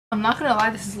I'm not gonna lie,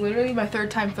 this is literally my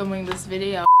third time filming this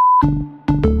video.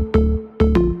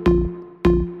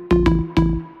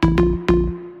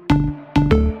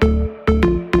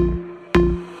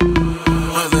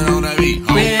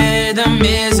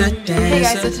 Hey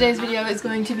guys, so today's video is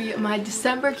going to be my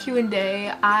December Q&A.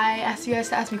 I asked you guys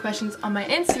to ask me questions on my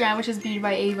Instagram, which is Beauty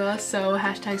by Ava, so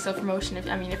hashtag self-promotion.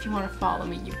 If you want to follow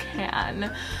me, you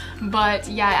can. But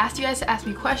yeah, I asked you guys to ask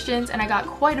me questions and I got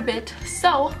quite a bit,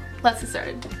 so let's get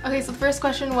started. Okay, so the first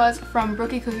question was from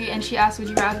Brookie Cookie, and she asked, would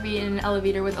you rather be in an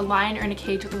elevator with a lion or in a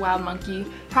cage with a wild monkey?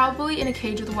 Probably in a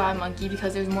cage with a wild monkey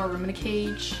because there's more room in a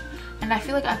cage. And I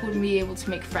feel like I wouldn't be able to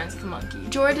make friends with the monkey.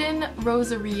 Jordan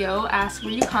Rosario asked,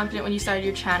 were you confident when you started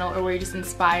your channel or were you just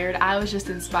inspired? I was just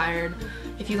inspired.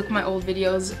 If you look at my old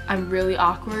videos, I'm really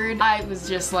awkward. I was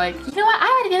just like, you know what, I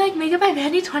want to get like makeup by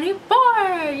Mandy 24!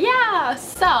 Yeah!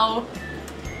 So,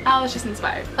 I was just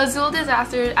inspired. Azul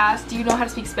Disaster asked, do you know how to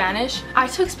speak Spanish? I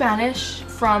took Spanish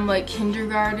from like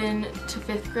kindergarten to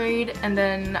 5th grade and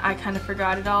then I kind of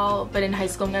forgot it all, but in high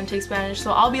school I'm gonna take Spanish,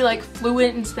 so I'll be like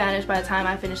fluent in Spanish by the time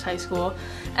I finish high school.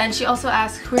 And she also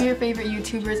asked, who are your favorite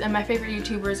YouTubers? And my favorite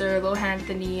YouTubers are Lil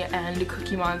Anthony and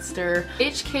Cookie Monster.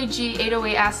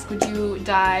 HKG808 asks, would you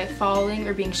die falling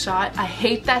or being shot? I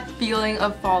hate that feeling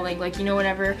of falling. Like, you know,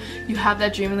 whenever you have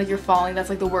that dream and like you're falling, that's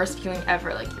like the worst feeling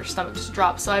ever. Like your stomach just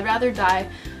drops. So I'd rather die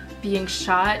being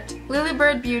shot.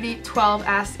 Lilybird Beauty 12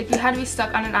 asks, if you had to be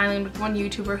stuck on an island with one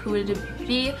YouTuber, who would it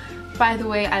be? By the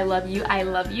way, I love you. I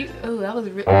love you. Oh, that was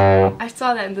really... I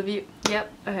saw that in the view.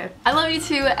 Yep. Okay. I love you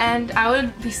too, and I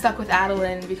would be stuck with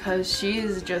Adeline because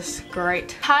she's just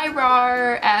great.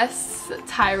 Tyra asks,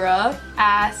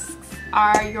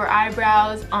 are your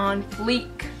eyebrows on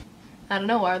fleek? I don't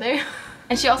know, are they?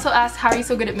 And she also asks, how are you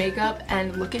so good at makeup?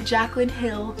 And look at Jaclyn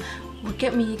Hill. Look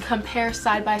at me, compare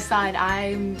side by side.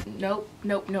 I'm nope.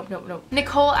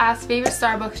 Nicole asks, favorite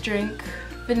Starbucks drink?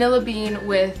 Vanilla bean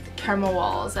with caramel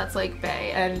walls. That's like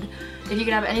bae. And if you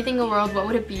could have anything in the world, what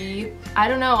would it be? I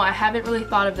don't know. I haven't really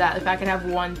thought of that. If I could have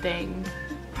one thing,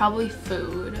 probably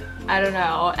food. I don't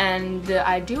know. And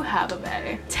I do have a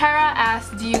bae. Tara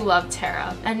asks, do you love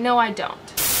Tara? And no, I don't.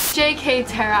 JK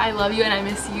Tara, I love you and I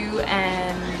miss you,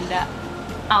 and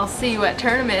I'll see you at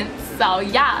tournaments. So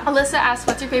yeah. Alyssa asked,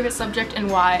 what's your favorite subject and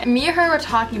why? Me and her were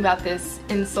talking about this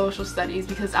in social studies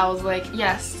because I was like,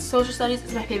 yes, social studies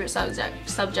is my favorite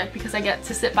subject because I get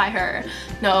to sit by her.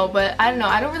 No, but I don't know.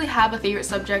 I don't really have a favorite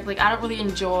subject. Like, I don't really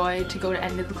enjoy to go to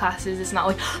end of the classes. It's not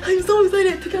like, I'm so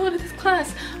excited to go into this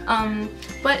class.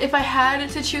 But if I had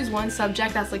to choose one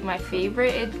subject that's like my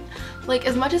favorite, like,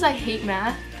 as much as I hate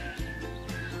math,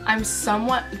 I'm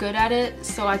somewhat good at it,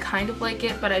 so I kind of like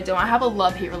it, but I don't. I have a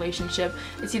love-hate relationship.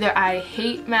 It's either I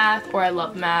hate math or I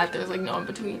love math. There's like no in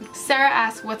between. Sarah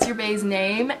asks, what's your bae's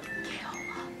name?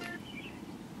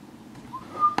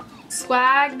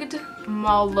 Swagged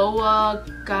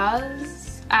Maloa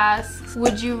Guz asks,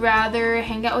 would you rather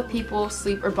hang out with people,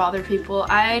 sleep, or bother people?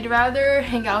 I'd rather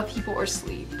hang out with people or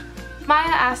sleep. Maya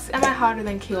asks, am I hotter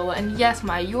than Keola? And yes,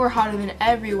 Maya, you are hotter than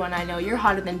everyone I know. You're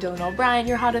hotter than Dylan O'Brien.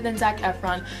 You're hotter than Zac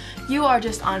Efron. You are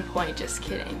just on point. Just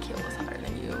kidding. Keola's hotter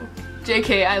than you.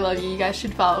 JK, I love you. You guys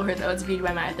should follow her though. It's Beauty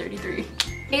by Maya 33.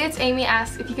 Hey, it's Amy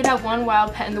asks, if you could have one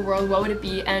wild pet in the world, what would it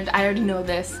be? And I already know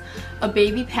this. A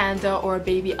baby panda or a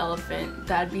baby elephant.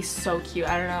 That'd be so cute.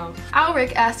 I don't know.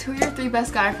 Alric asks, who are your 3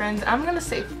 best guy friends? I'm gonna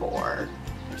say 4.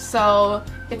 So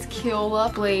it's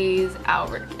Keola, Blaze,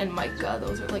 Alric, and Micah.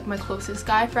 Those are like my closest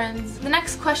guy friends. The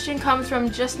next question comes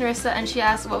from Just Narissa, and she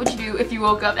asks, what would you do if you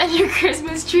woke up and your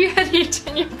Christmas tree had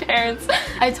eaten your parents?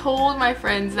 I told my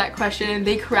friends that question and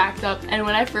they cracked up, and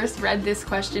when I first read this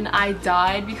question I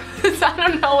died because I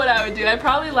don't know what I would do. I'd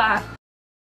probably laugh.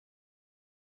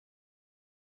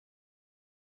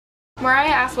 Mariah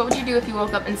asked, what would you do if you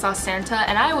woke up and saw Santa?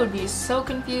 And I would be so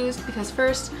confused because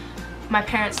first, my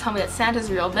parents tell me that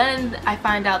Santa's real, then I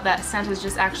find out that Santa's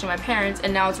just actually my parents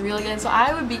and now it's real again, so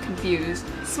I would be confused.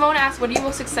 Simone asked, what are you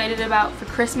most excited about for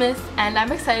Christmas? And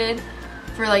I'm excited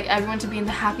for like everyone to be in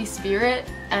the happy spirit,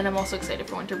 and I'm also excited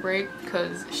for winter break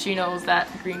because she knows that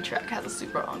Green Trek has a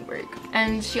super long break.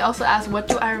 And she also asked, what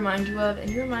do I remind you of? And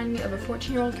you remind me of a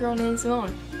 14-year-old girl named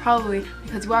Simone. Probably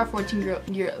because you are a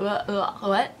 14-year-old.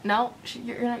 What? No,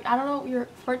 you're like, I don't know, you're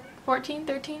 14,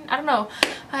 13? I don't know.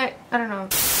 I don't know.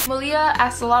 Malia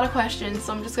asked a lot of questions,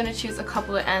 so I'm just gonna choose a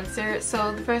couple to answer.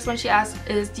 So the first one she asked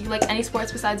is, do you like any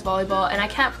sports besides volleyball? And I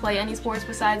can't play any sports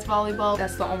besides volleyball.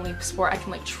 That's the only sport I can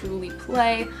like truly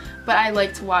play, but I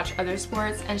like to watch other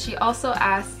sports. And she also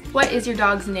asked, what is your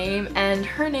dog's name? And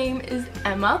her name is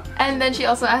Emma. And then she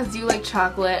also asked, do you like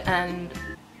chocolate? And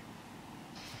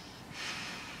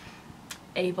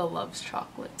Ava loves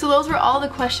chocolate. So those were all the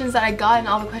questions that I got and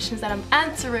all the questions that I'm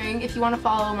answering. If you want to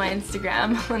follow my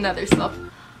Instagram and other stuff.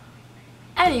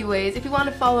 Anyways, if you want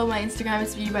to follow my Instagram,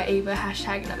 it's Beauty by Ava,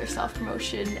 hashtag another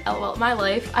self-promotion, LOL my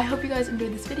life. I hope you guys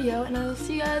enjoyed this video, and I will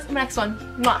see you guys in my next one.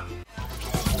 Mwah!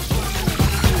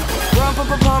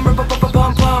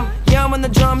 Yeah, I'm on the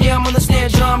drum, yeah, I'm on the snare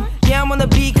drum. Yeah, I'm on the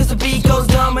beat cause the beat goes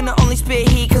dumb. And I only spit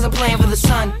heat cause I'm playing for the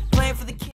sun.